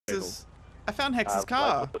Hex's... I found Hex's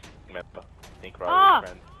car. Oh!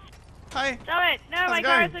 Hi. Stop it! No, How's my it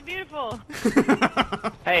car going? is so beautiful!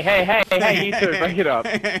 Hey, you two, break it up.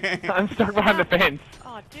 I'm stuck behind the fence.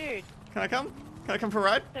 Oh, dude. Can I come? Can I come for a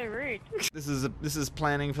ride? So rude. This is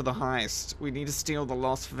planning for the heist. We need to steal the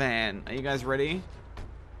lost van. Are you guys ready?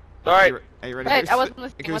 Alright. Are you ready? Wait, Bruce? I wasn't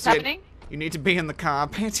listening. What's Goose, happening? You need to be in the car.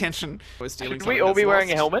 Pay attention. We're stealing Should we something all that's be wearing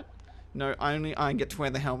lost. a helmet? No, only I get to wear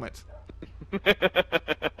the helmet.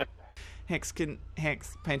 Hex, pay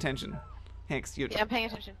attention. Hex, Yeah, I'm paying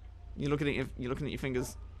attention. you're looking at your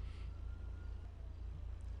fingers.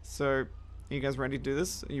 So, are you guys ready to do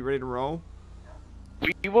this? Are you ready to roll?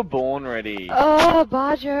 We were born ready. Oh,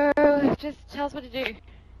 Bajo, just tell us what to do.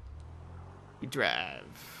 You drive.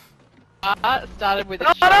 Started with a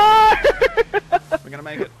Oh, shot. no! We're gonna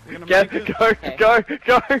make it. We're gonna Get, make it.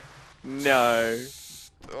 go. No.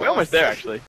 We're almost there, actually.